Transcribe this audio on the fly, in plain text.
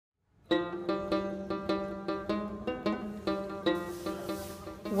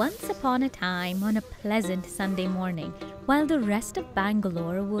Once upon a time, on a pleasant Sunday morning, while the rest of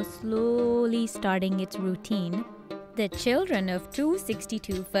Bangalore was slowly starting its routine, the children of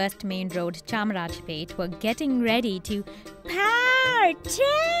 262 First Main Road, Chamarajpet were getting ready to party!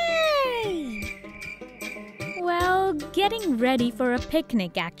 Well, getting ready for a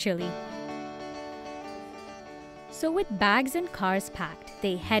picnic actually. So with bags and cars packed,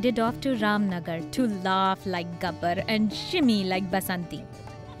 they headed off to Ramnagar to laugh like Gabbar and shimmy like Basanti.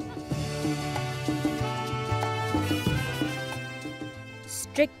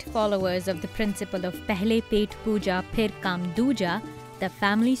 Strict followers of the principle of Pehle Pet Puja Phir Kam Duja, the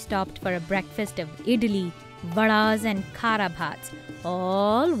family stopped for a breakfast of idli, vadas and khara bhats,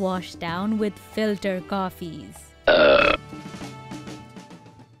 all washed down with filter coffees.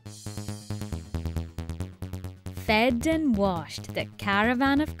 Fed and washed, the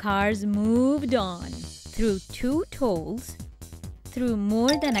caravan of cars moved on through 2 tolls, through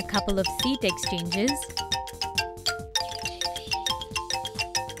more than a couple of seat exchanges,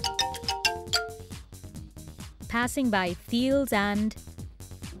 passing by fields and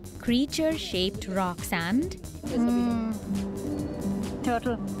creature-shaped rocks and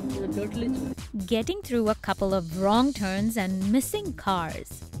turtle. Getting through a couple of wrong turns and missing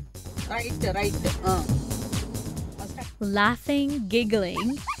cars. Right. Laughing,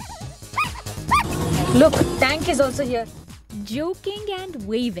 giggling, Look, tank is also here. joking and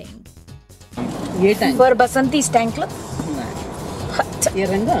waving. For Basanti's tank, look.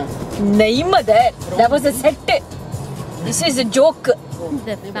 Nahi mother. That was a set. This is a joke.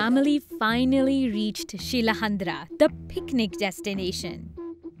 The family finally reached Shilahandra, the picnic destination.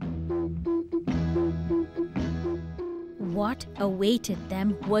 What awaited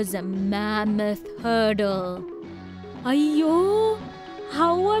them was a mammoth hurdle. Ayyo!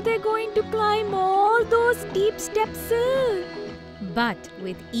 How are they going to climb all those steep steps? But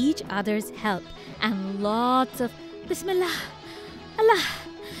with each other's help and lots of Bismillah, Allah,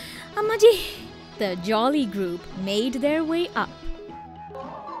 Ammaji, the jolly group made their way up,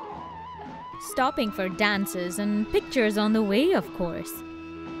 stopping for dances and pictures on the way, of course.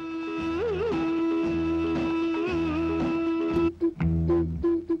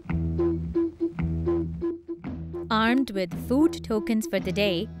 Armed with food tokens for the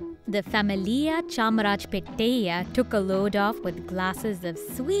day, the Familia Chamarajpeteya took a load off with glasses of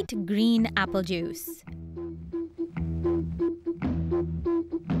sweet green apple juice.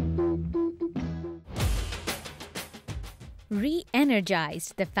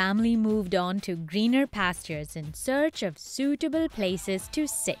 Re-energized, the family moved on to greener pastures in search of suitable places to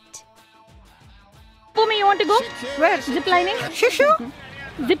sit. Pumi, you want to go? Where? Ziplining? Shushu?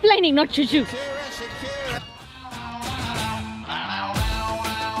 Ziplining, not shushu.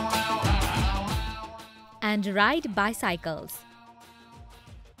 And ride bicycles.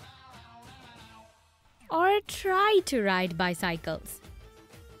 Or try to ride bicycles.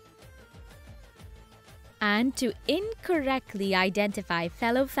 And to incorrectly identify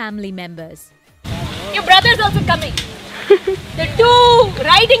fellow family members. Your brother's also coming. The 2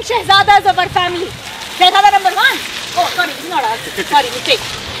 riding Shahzadas of our family. Shahzada number 1. Oh, sorry, it's not us. Sorry, mistake.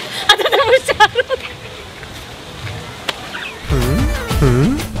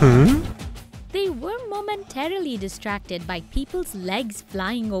 They were momentarily distracted by people's legs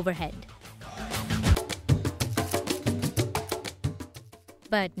flying overhead.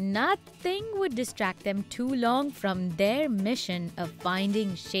 But nothing would distract them too long from their mission of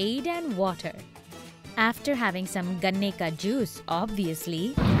finding shade and water. After having some ganne ka juice,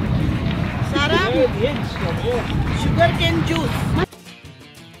 obviously. Sarah, sugarcane juice.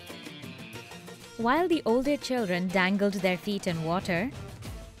 While the older children dangled their feet in water,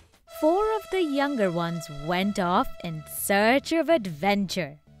 4 of the younger ones went off in search of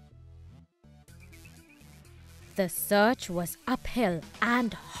adventure. The search was uphill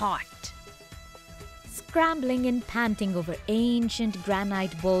and hot. Scrambling and panting over ancient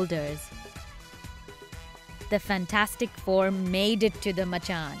granite boulders, the Fantastic Four made it to the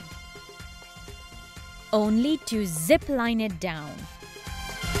Machan, only to zip line it down.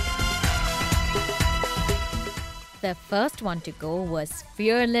 The first one to go was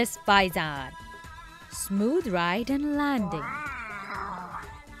fearless Faizan. Smooth ride and landing.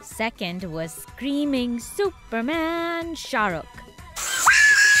 Second was screaming Superman Shahrukh.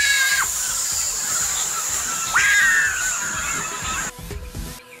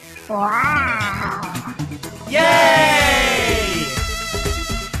 Yay!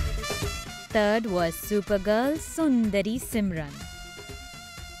 Third was Supergirl Sundari Simran.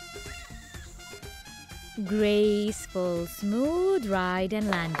 Graceful, smooth ride and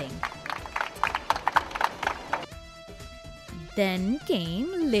landing. Then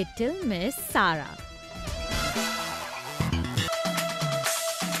came little Miss Sarah.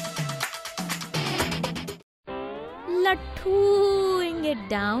 Lattooing it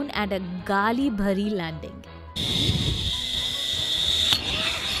down at a gali bhari landing.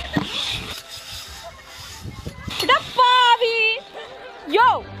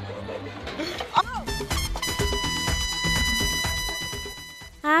 Yo!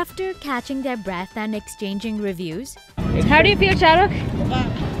 After catching their breath and exchanging reviews, How do you feel, Shahrukh?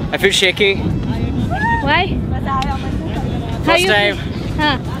 I feel shaky. Why? First time.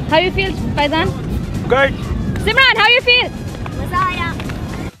 How you feel, Faizan? Good. Simran, how you feel?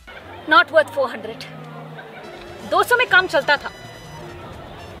 Not worth 400. 200 में काम चलता था.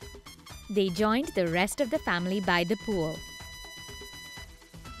 they joined the rest of the family by the pool.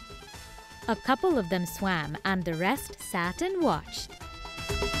 A couple of them swam and the rest sat and watched.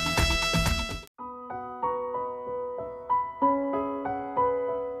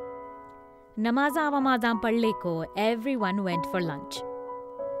 Namazam wamazam padle ko, everyone went for lunch.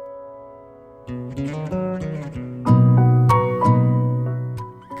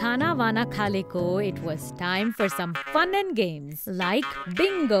 Khana vana khale ko, it was time for some fun and games like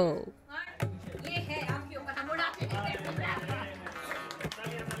bingo.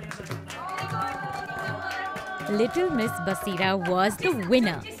 Little Miss Basira was the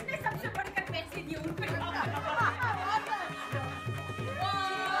winner.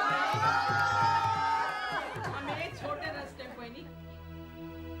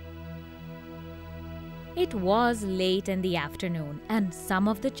 It was late in the afternoon and some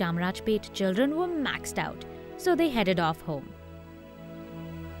of the Chamrajpet children were maxed out, so they headed off home.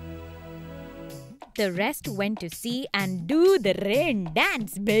 The rest went to see and do the rain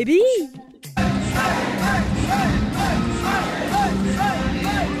dance, baby!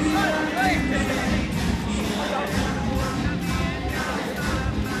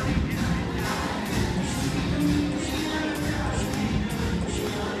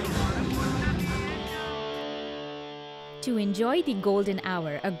 To enjoy the golden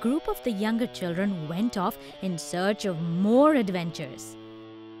hour, a group of the younger children went off in search of more adventures.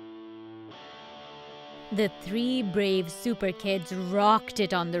 The three brave super kids rocked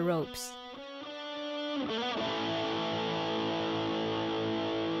it on the ropes.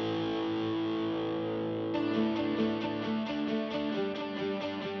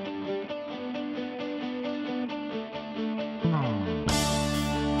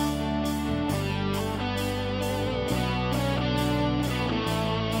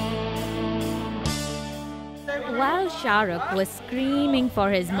 While Shahrukh was screaming for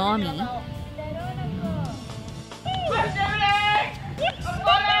his mommy,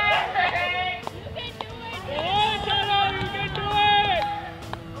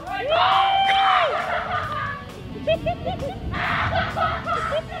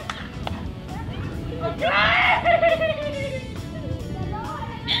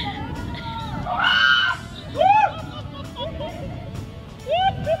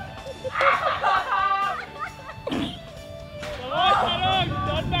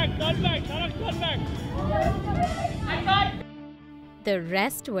 the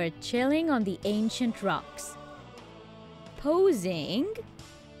rest were chilling on the ancient rocks, posing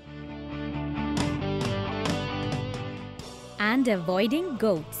and avoiding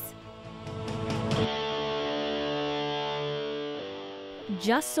goats.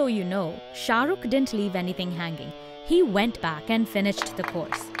 Just so you know, Shahrukh didn't leave anything hanging. He went back and finished the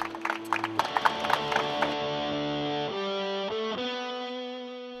course.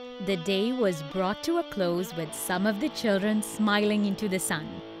 The day was brought to a close with some of the children smiling into the sun.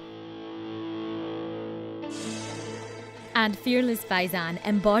 And fearless Faizan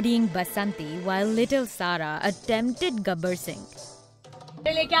embodying Basanti while little Sara attempted Gabbar Singh.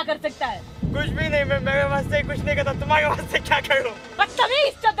 क्या कर सकता है? कुछ भी नहीं, मैं मेरे वास्ते कुछ नहीं करता, तुम्हारे वास्ते क्या करूं?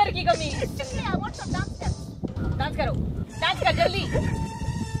 बदतमीज चदर की कमी. डांस करो, डांस कर जल्दी.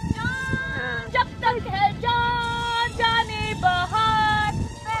 जब तक है जान जाने बहार,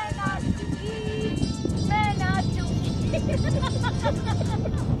 मैं नाचूंगी.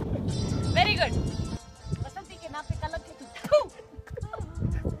 Very good. बसंती के नाम पे कलंक है तू.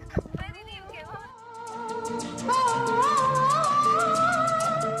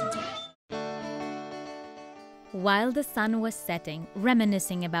 While the sun was setting,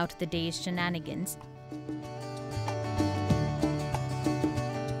 reminiscing about the day's shenanigans,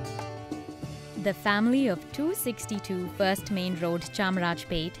 the family of 262 First Main Road,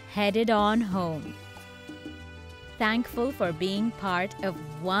 Chamrajpet, headed on home. Thankful for being part of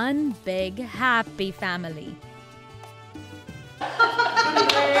one big happy family.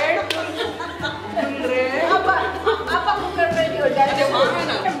 Apa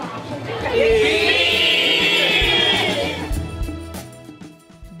Hey!